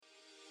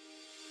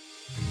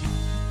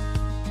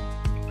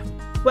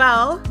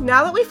Well,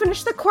 now that we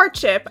finished the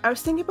courtship, I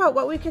was thinking about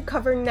what we could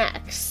cover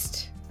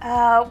next.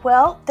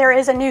 Well, there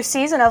is a new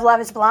season of Love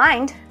is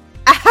Blind.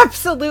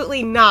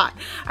 Absolutely not.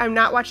 I'm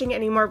not watching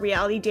any more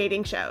reality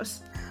dating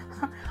shows.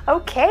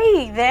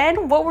 Okay,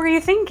 then, what were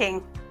you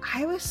thinking?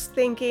 I was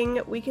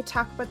thinking we could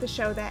talk about the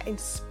show that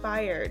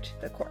inspired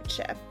the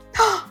courtship.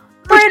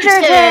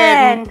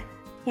 Bridgerton!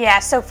 Yeah,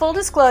 so full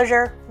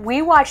disclosure,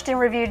 we watched and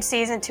reviewed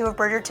season 2 of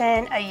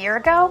Bridgerton a year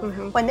ago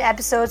when the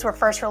episodes were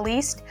first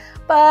released,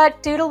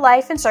 but due to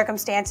life and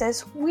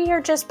circumstances, we are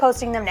just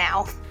posting them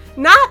now.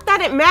 Not that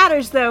it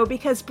matters, though,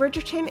 because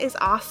Bridgerton is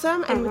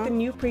awesome, and with the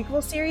new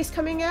prequel series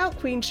coming out,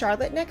 Queen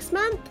Charlotte, next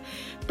month,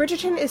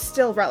 Bridgerton is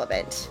still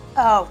relevant.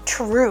 Oh,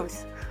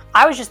 truth.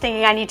 I was just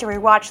thinking I need to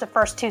rewatch the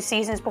first 2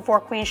 seasons before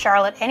Queen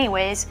Charlotte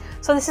anyways,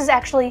 so this is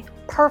actually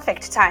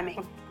perfect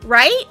timing.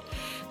 Right?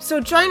 So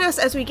join us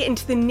as we get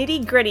into the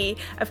nitty-gritty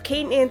of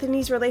Kate and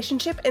Anthony's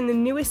relationship in the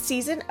newest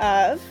season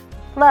of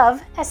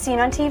Love as Seen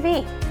on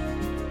TV.